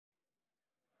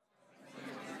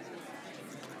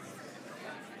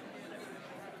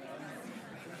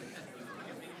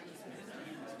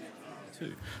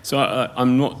too. So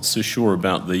I'm not so sure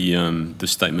about the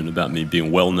statement about me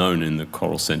being well known in the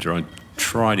Coral Centre. I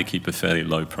try to keep a fairly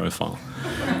low profile.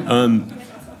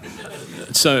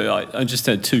 So I just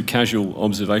had two casual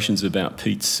observations about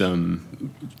Pete's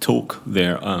talk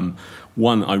there.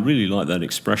 One, I really like that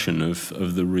expression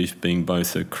of the reef being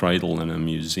both a cradle and a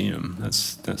museum.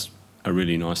 That's a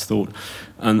really nice thought.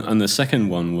 And the second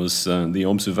one was the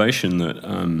observation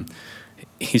that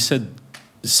he said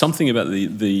something about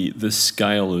the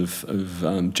scale of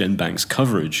GenBank's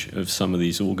coverage of some of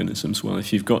these organisms. Well,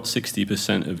 if you've got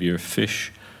 60% of your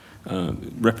fish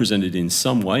represented in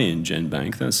some way in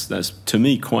GenBank, that's to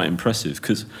me quite impressive,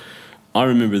 because I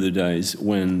remember the days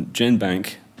when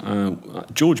GenBank,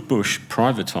 George Bush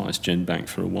privatised GenBank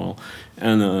for a while,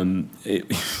 and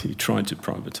he tried to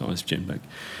privatise GenBank.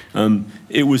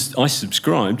 I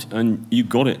subscribed, and you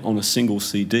got it on a single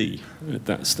CD at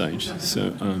that stage.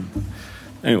 So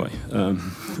anyway,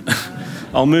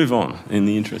 I'll move on in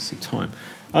the interest of time.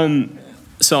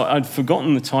 So I'd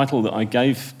forgotten the title that I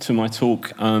gave to my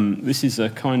talk. This is a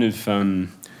kind of,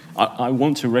 I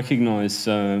want to recognise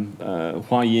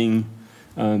Hua Ying,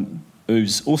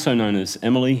 who's also known as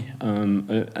Emily,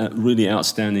 a really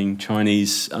outstanding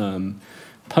Chinese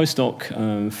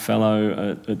postdoc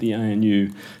fellow at the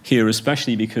ANU here,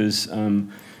 especially because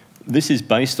this is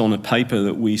based on a paper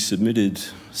that we submitted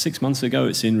 6 months ago.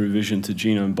 It's in revision to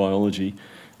Genome Biology,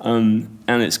 and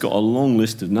it's got a long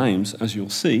list of names, as you'll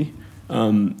see.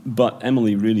 But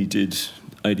Emily really did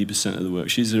 80% of the work.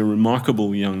 She's a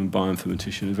remarkable young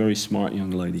bioinformatician, a very smart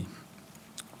young lady.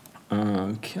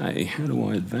 Okay, how do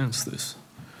I advance this?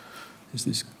 Is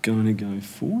this going to go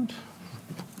forward?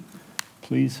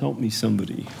 Please help me,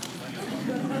 somebody.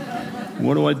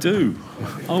 What do I do?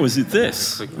 Oh, is it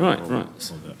this? Right.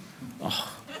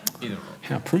 Oh,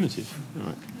 how primitive. All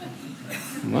right.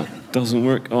 Well, that doesn't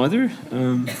work either.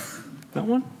 That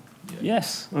one?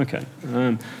 Yes, okay.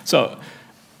 So,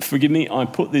 forgive me, I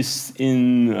put this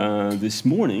in this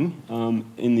morning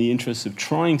in the interest of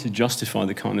trying to justify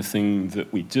the kind of thing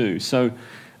that we do. So,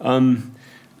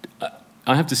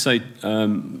 I have to say,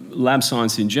 lab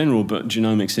science in general, but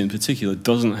genomics in particular,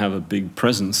 doesn't have a big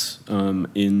presence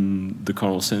in the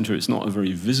Coral Centre. It's not a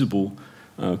very visible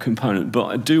component. But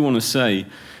I do want to say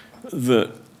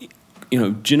that, you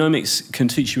know, genomics can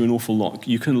teach you an awful lot.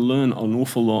 You can learn an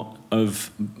awful lot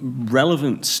of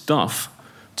relevant stuff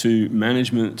to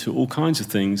management, to all kinds of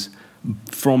things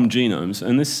from genomes.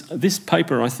 And this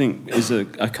paper, I think, is a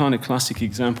kind of classic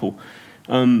example.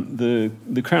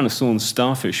 The crown-of-thorns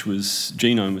starfish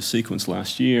genome was sequenced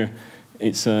last year.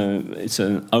 It's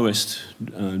an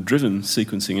OS-driven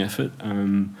sequencing effort.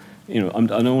 You know, I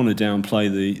don't want to downplay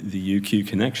the UQ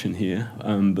connection here,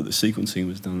 but the sequencing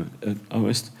was done at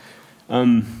OS.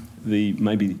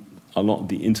 Maybe a lot of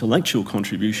the intellectual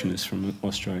contribution is from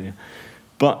Australia.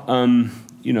 But,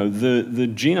 you know, the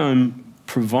genome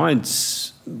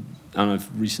provides, and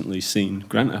I've recently seen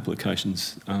grant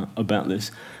applications about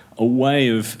this, a way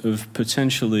of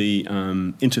potentially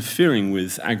interfering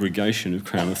with aggregation of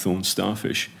crown-of-thorns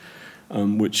starfish,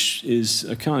 which is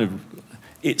a kind of,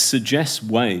 it suggests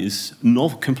ways,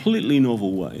 completely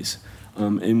novel ways,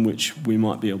 in which we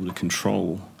might be able to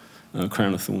control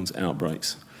crown-of-thorns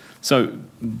outbreaks. So,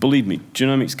 believe me,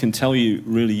 genomics can tell you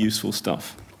really useful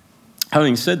stuff.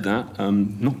 Having said that,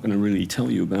 I'm not going to really tell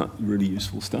you about really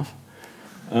useful stuff.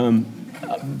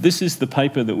 This is the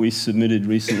paper that we submitted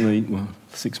recently, well,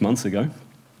 6 months ago,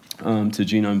 to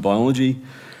Genome Biology.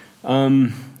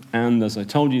 And as I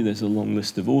told you, there's a long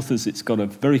list of authors. It's got a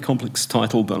very complex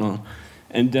title, but I'll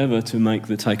endeavour to make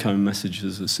the take-home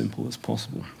messages as simple as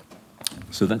possible.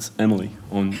 So that's Emily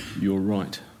on your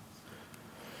right.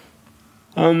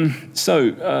 And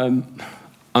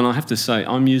I have to say,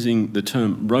 I'm using the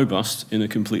term robust in a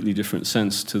completely different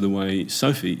sense to the way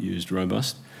Sophie used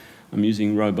robust. I'm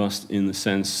using robust in the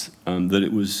sense that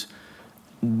it was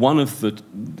one of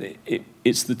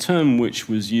it's the term which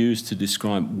was used to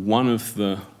describe one of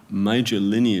the major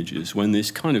lineages when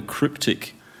this kind of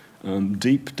cryptic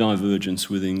deep divergence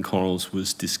within corals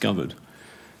was discovered.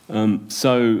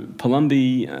 So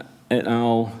Palumbi et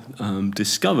al.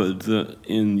 Discovered that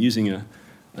in using a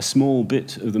small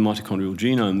bit of the mitochondrial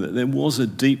genome that there was a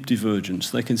deep divergence.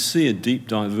 They can see a deep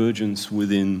divergence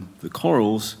within the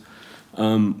corals,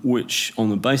 which on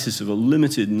the basis of a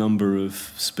limited number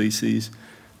of species,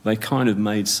 they kind of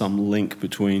made some link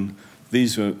between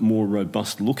these are more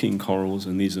robust looking corals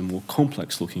and these are more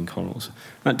complex looking corals.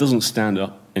 That doesn't stand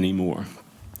up anymore,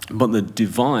 but the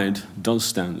divide does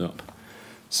stand up.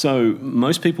 So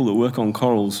most people that work on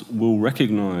corals will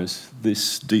recognize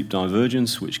this deep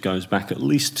divergence, which goes back at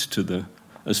least to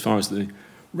as far as the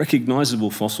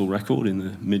recognizable fossil record in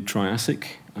the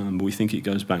mid-Triassic, but we think it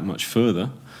goes back much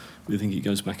further. We think it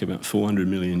goes back about 400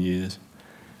 million years.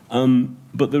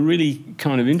 But the really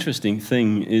kind of interesting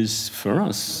thing is, for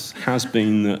us, has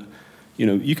been that, you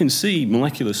know, you can see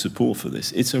molecular support for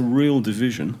this. It's a real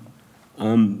division,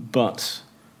 but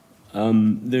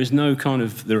there's no kind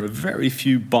of, there are very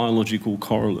few biological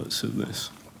correlates of this.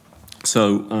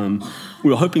 So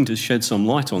we're hoping to shed some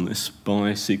light on this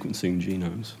by sequencing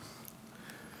genomes.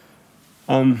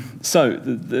 So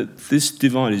this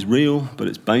divide is real, but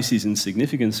its bases and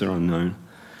significance are unknown.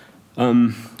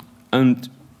 And,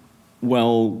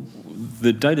 well,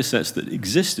 the data sets that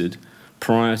existed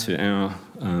prior to our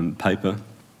paper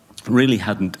really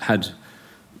had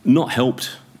not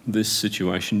helped this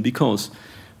situation, because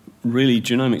really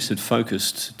genomics had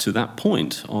focused to that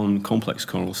point on complex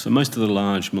corals. So most of the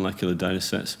large molecular data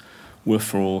sets were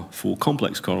for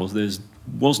complex corals. There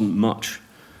wasn't much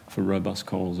for robust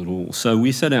corals at all. So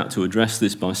we set out to address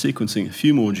this by sequencing a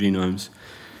few more genomes,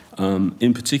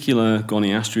 in particular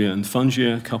Goniastria and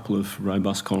Fungia, a couple of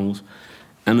robust corals,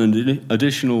 and an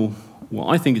additional, what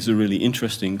I think is a really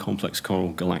interesting complex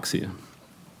coral, Galaxia.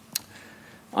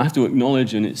 I have to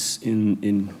acknowledge, and it's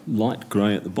in light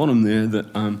grey at the bottom there,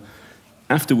 that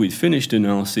after we'd finished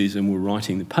analyses and were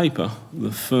writing the paper,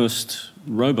 the first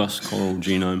robust coral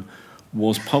genome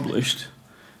was published.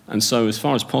 And so as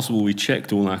far as possible, we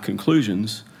checked all our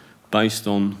conclusions based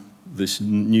on this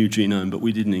new genome, but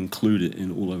we didn't include it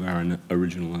in all of our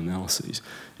original analyses.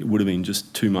 It would have been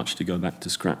just too much to go back to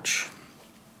scratch.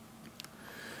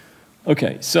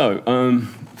 Okay, so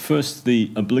first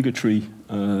the obligatory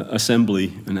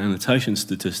assembly and annotation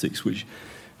statistics, which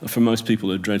for most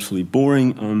people are dreadfully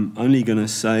boring. I'm only going to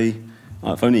say,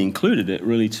 I've only included it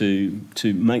really to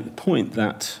make the point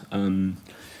that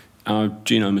our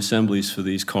genome assemblies for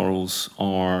these corals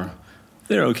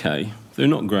they're okay. They're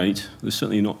not great. They're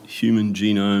certainly not human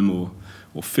genome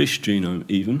or fish genome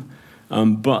even,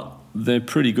 but they're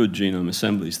pretty good genome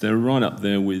assemblies. They're right up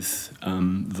there with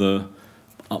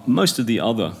most of the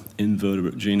other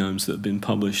invertebrate genomes that have been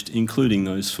published, including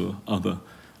those for other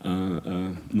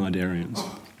cnidarians.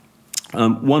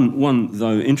 One,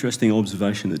 though, interesting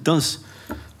observation that does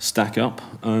stack up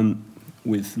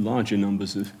with larger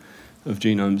numbers of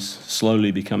genomes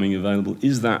slowly becoming available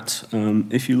is that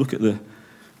if you look at the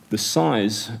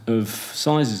sizes of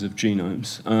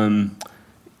genomes,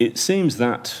 it seems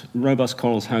that robust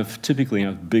corals typically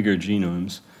have bigger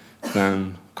genomes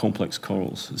than complex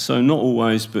corals. So not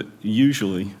always, but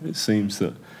usually it seems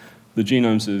that the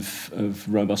genomes of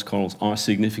robust corals are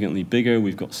significantly bigger.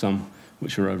 We've got some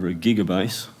which are over a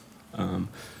gigabase.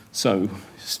 So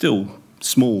still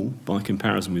small by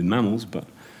comparison with mammals, but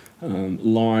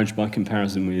large by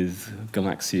comparison with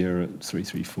Galaxia at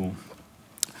 334.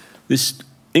 This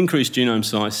increased genome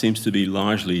size seems to be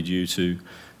largely due to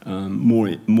more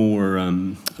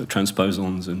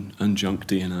transposons and junk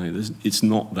DNA. It's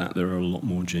not that there are a lot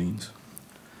more genes.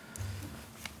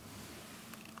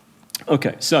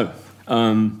 Okay, so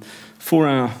for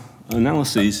our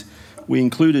analyses, we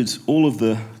included all of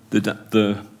the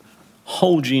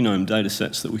whole genome data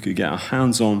sets that we could get our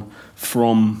hands on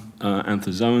from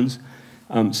anthozoans.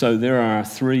 So there are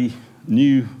 3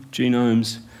 new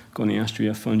genomes,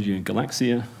 Goniastria, Fungia, and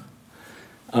Galaxia.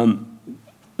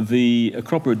 The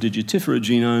Acropora digitifera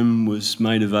genome was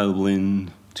made available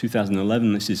in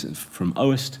 2011. This is from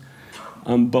OIST.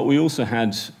 But we also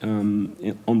had, on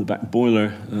the back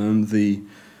boiler, the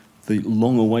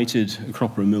long-awaited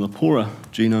Acropora millipora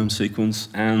genome sequence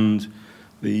and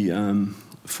the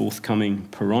forthcoming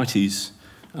Porites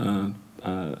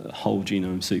whole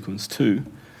genome sequence too.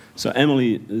 So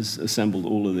Emily has assembled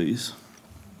all of these,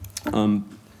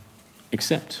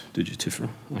 except digitifera,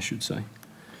 I should say.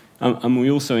 And we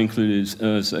also included,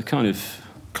 as a kind of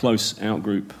close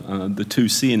outgroup, the 2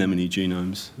 sea anemone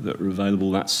genomes that are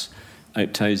available. That's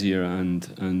Aiptasia and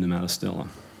Nematostella.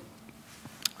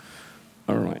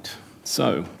 All right,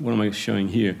 so what am I showing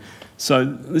here? So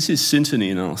this is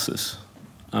synteny analysis.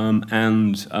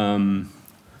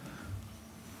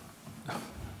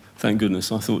 Thank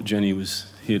goodness, I thought Jenny was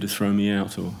here to throw me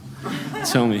out or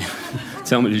tell me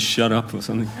to shut up or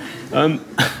something.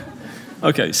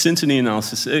 Okay, synteny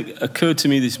analysis. It occurred to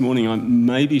me this morning I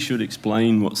maybe should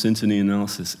explain what synteny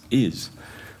analysis is.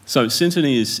 So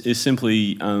synteny is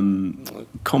simply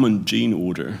common gene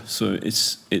order. So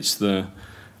it's the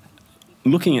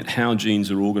looking at how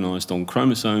genes are organized on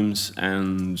chromosomes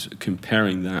and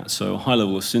comparing that. So a high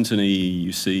level of synteny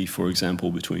you see, for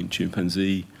example, between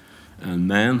chimpanzee and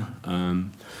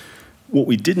man. What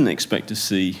we didn't expect to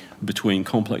see between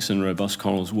complex and robust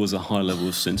corals was a high level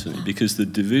of synteny, because the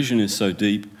division is so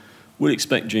deep. we'd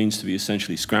expect genes to be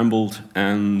essentially scrambled,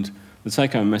 and the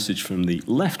take-home message from the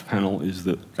left panel is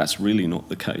that that's really not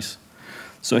the case.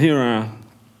 So here are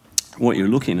what you're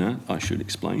looking at, I should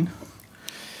explain.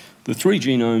 The 3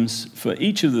 genomes, for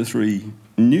each of the 3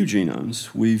 new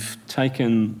genomes, we've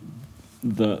taken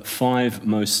the 5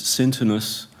 most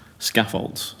synchronous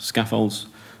scaffolds,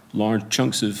 large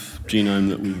chunks of genome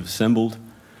that we've assembled,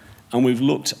 and we've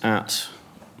looked at,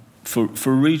 for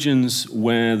regions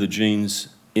where the genes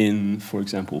in, for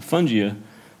example, fungia,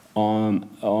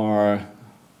 are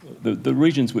the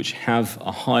regions which have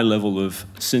a high level of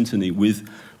synteny with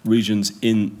regions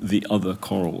in the other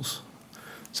corals.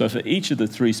 So for each of the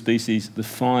 3 species, the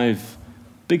 5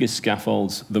 biggest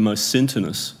scaffolds, the most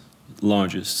synchronous,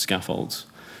 largest scaffolds,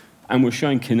 and we're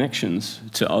showing connections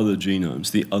to other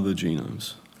genomes, the other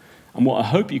genomes. And what I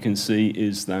hope you can see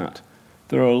is that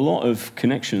there are a lot of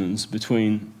connections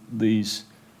between these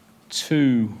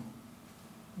 2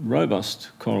 robust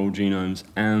coral genomes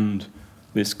and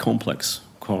this complex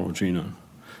coral genome.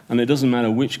 And it doesn't matter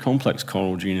which complex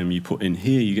coral genome you put in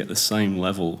here, you get the same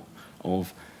level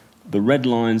of, the red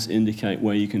lines indicate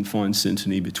where you can find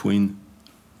synteny between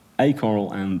a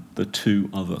coral and the 2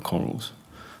 other corals.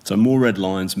 So more red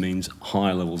lines means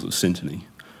higher levels of synteny,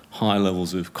 higher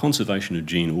levels of conservation of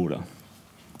gene order.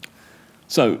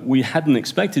 So we hadn't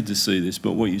expected to see this,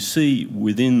 but what you see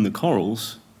within the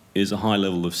corals is a high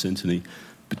level of synteny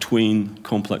between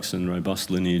complex and robust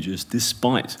lineages,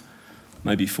 despite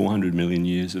maybe 400 million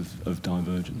years of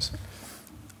divergence.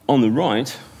 On the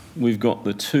right, we've got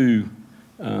the 2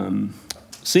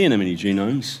 sea anemone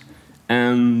genomes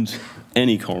and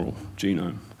any coral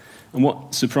genome. And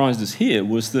what surprised us here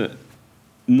was that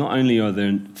not only are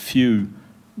there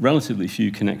relatively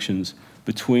few connections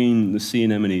between the sea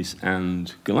anemones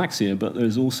and Galaxia, but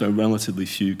there's also relatively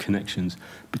few connections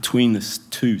between the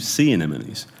 2 sea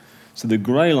anemones. So the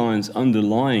grey lines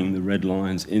underlying the red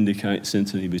lines indicate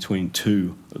synteny between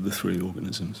 2 of the 3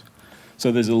 organisms.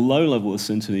 So there's a low level of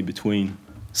synteny between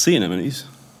sea anemones,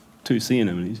 2 sea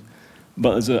anemones,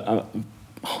 but there's a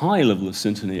high level of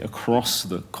synteny across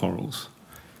the corals.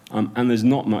 And there's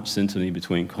not much synteny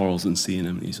between corals and sea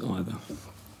anemones either.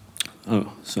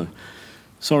 Oh, so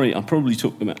sorry, I probably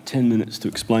took about 10 minutes to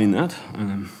explain that.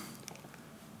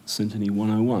 Synteny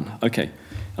 101. Okay.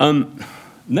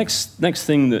 Next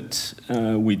thing that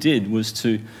we did was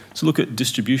to look at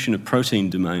distribution of protein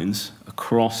domains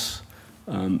across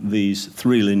these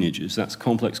 3 lineages. That's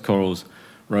complex corals,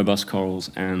 robust corals,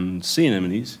 and sea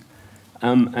anemones.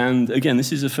 And again,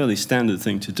 this is a fairly standard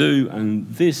thing to do, and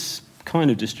this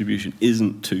kind of distribution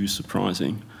isn't too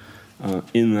surprising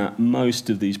in that most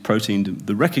of these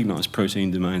the recognized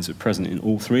protein domains are present in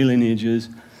all 3 lineages.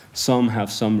 Some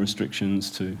have some restrictions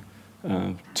to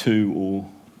 2 or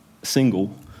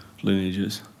single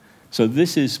lineages. So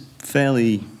this is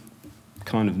fairly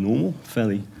kind of normal,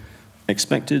 fairly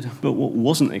expected, but what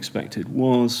wasn't expected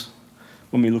was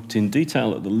when we looked in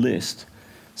detail at the list.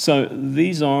 So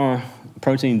these are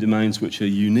protein domains which are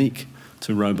unique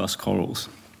to robust corals.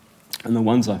 And the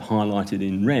ones I've highlighted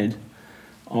in red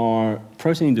are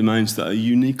protein domains that are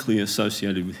uniquely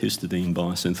associated with histidine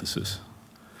biosynthesis.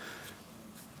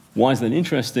 Why is that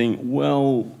interesting?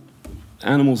 Well,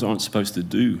 animals aren't supposed to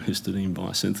do histidine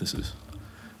biosynthesis.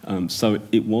 So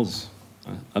it was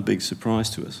a big surprise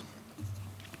to us.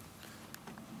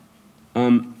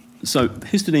 So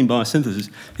histidine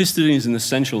biosynthesis, histidine is an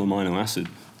essential amino acid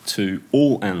to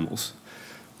all animals.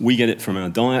 We get it from our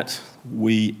diet.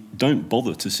 We don't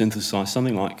bother to synthesize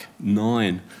something like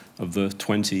 9 of the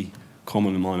 20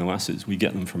 common amino acids. We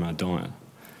get them from our diet.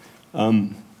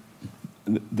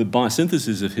 The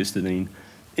biosynthesis of histidine,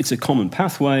 it's a common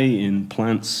pathway in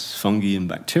plants, fungi, and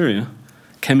bacteria,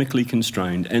 chemically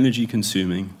constrained, energy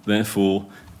consuming, therefore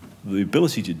the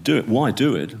ability to do it, why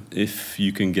do it if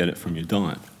you can get it from your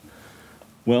diet?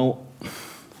 Well,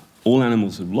 all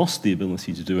animals have lost the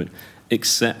ability to do it,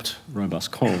 except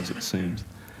robust corals, it seems.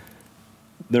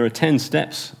 There are 10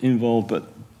 steps involved,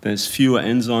 but there's fewer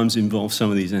enzymes involved. Some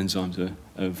of these enzymes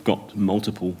have got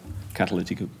multiple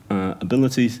catalytic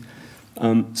abilities.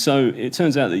 So it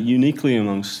turns out that uniquely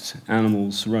amongst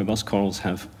animals, robust corals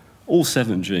have all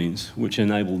 7 genes which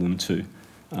enable them to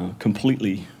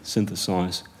completely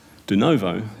synthesize de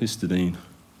novo histidine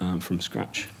from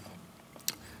scratch.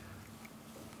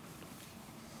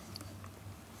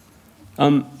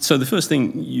 So the first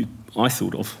thing I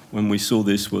thought of when we saw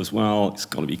this was, well, it's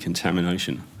got to be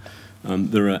contamination.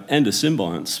 There are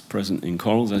endosymbionts present in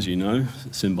corals, as you know,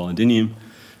 symbiodinium.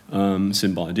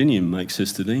 Symbiodinium makes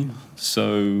histidine,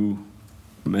 so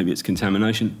maybe it's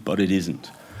contamination, but it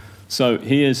isn't. So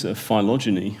here's a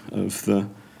phylogeny of the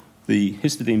the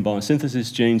histidine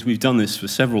biosynthesis genes. We've done this for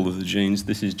several of the genes.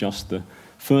 This is just the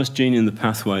first gene in the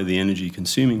pathway, the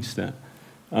energy-consuming step.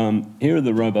 Here are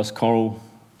the robust coral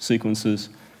sequences,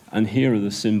 and here are the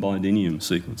symbioidinium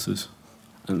sequences.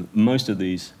 And most of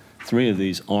these, 3 of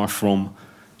these, are from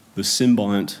the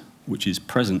symbiont which is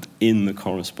present in the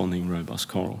corresponding robust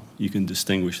coral. You can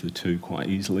distinguish the 2 quite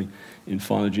easily in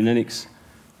phylogenetics.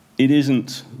 It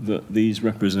isn't that these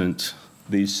represent,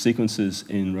 these sequences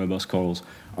in robust corals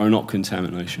are not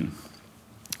contamination.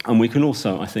 And we can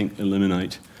also, I think,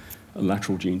 eliminate a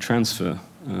lateral gene transfer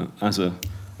as a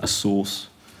source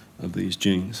of these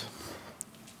genes.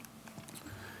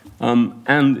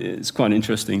 And it's quite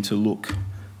interesting to look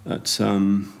at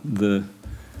the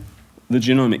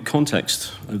genomic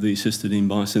context of these histidine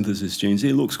biosynthesis genes.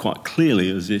 It looks quite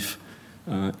clearly as if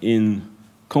in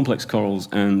complex corals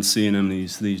and sea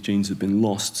anemones these genes have been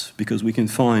lost, because we can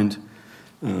find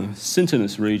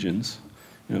syntonous regions,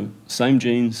 same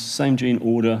genes, same gene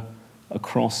order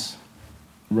across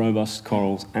robust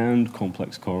corals and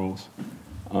complex corals,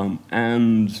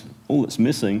 and all that's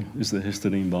missing is the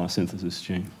histidine biosynthesis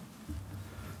gene.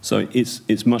 So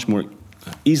it's much more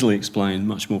easily explained,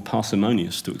 much more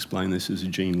parsimonious to explain this as a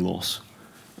gene loss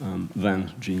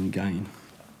than gene gain.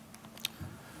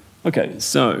 Okay,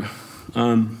 so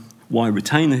why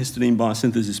retain the histidine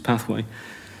biosynthesis pathway?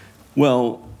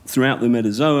 Well, throughout the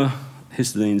metazoa,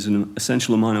 histidine is an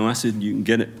essential amino acid. You can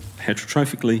get it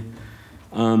heterotrophically,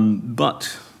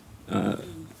 but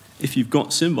if you've got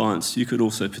symbionts, you could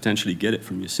also potentially get it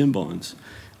from your symbionts.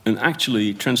 And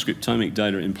actually, transcriptomic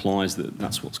data implies that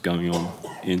that's what's going on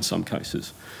in some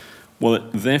cases. Well,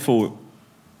 therefore,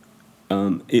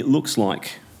 it looks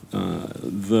like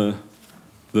the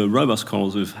robust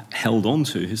corals have held on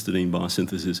to histidine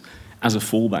biosynthesis as a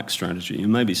fallback strategy.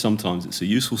 And maybe sometimes it's a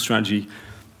useful strategy.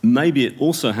 Maybe it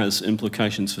also has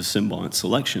implications for symbiont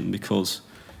selection, because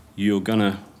you're going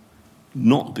to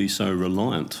not be so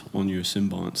reliant on your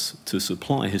symbionts to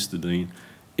supply histidine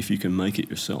if you can make it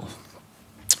yourself.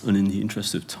 And in the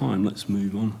interest of time, let's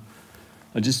move on.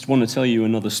 I just want to tell you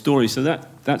another story. So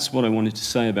that's what I wanted to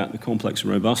say about the complex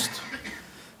robust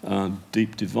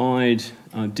deep divide.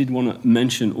 I did want to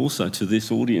mention also to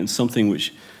this audience something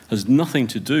which has nothing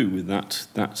to do with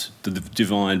that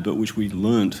divide, but which we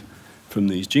learned from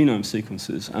these genome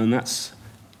sequences, and that's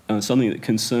something that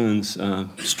concerns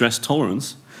stress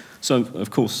tolerance. So, of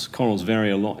course, corals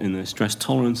vary a lot in their stress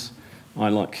tolerance. I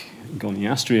like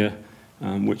Goniastria,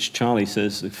 which Charlie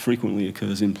says frequently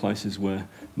occurs in places where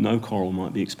no coral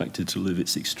might be expected to live.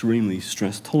 It's extremely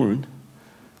stress tolerant.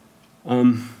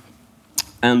 And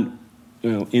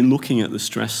in looking at the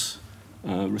stress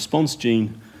response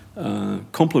gene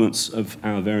complements of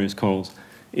our various corals,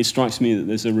 it strikes me that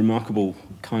there's a remarkable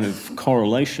kind of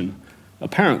correlation,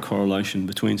 apparent correlation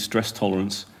between stress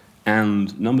tolerance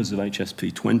and numbers of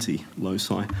HSP20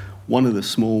 loci. One of the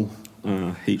small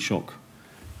heat shock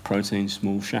proteins,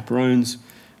 small chaperones.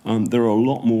 There are a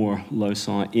lot more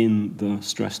loci in the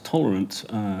stress-tolerant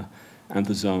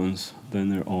anthozoans than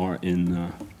there are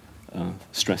in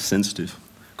stress-sensitive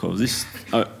corals.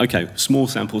 Okay, small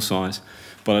sample size,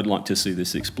 but I'd like to see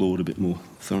this explored a bit more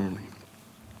thoroughly.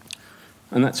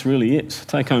 And that's really it.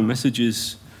 Take-home message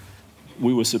is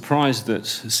we were surprised that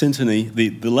syntony,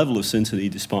 the level of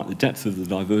syntony, despite the depth of the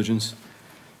divergence,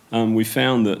 we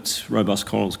found that robust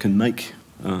corals can make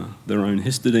their own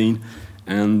histidine,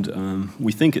 and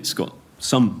we think it's got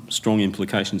some strong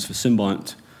implications for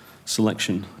symbiont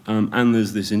selection, and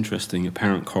there's this interesting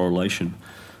apparent correlation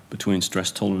between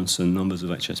stress tolerance and numbers of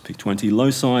HSP20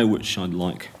 loci, which I'd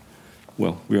like,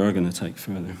 well, we are going to take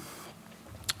further.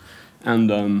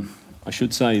 And I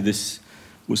should say this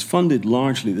was funded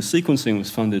largely, the sequencing was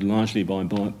funded largely by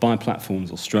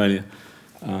Bioplatforms Australia,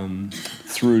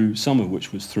 through some of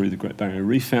which was through the Great Barrier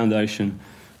Reef Foundation.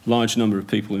 Large number of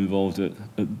people involved at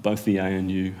both the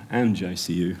ANU and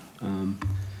JCU.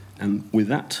 And with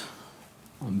that,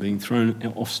 I'm being thrown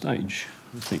off stage,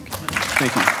 I think.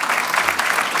 Thank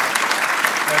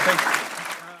you.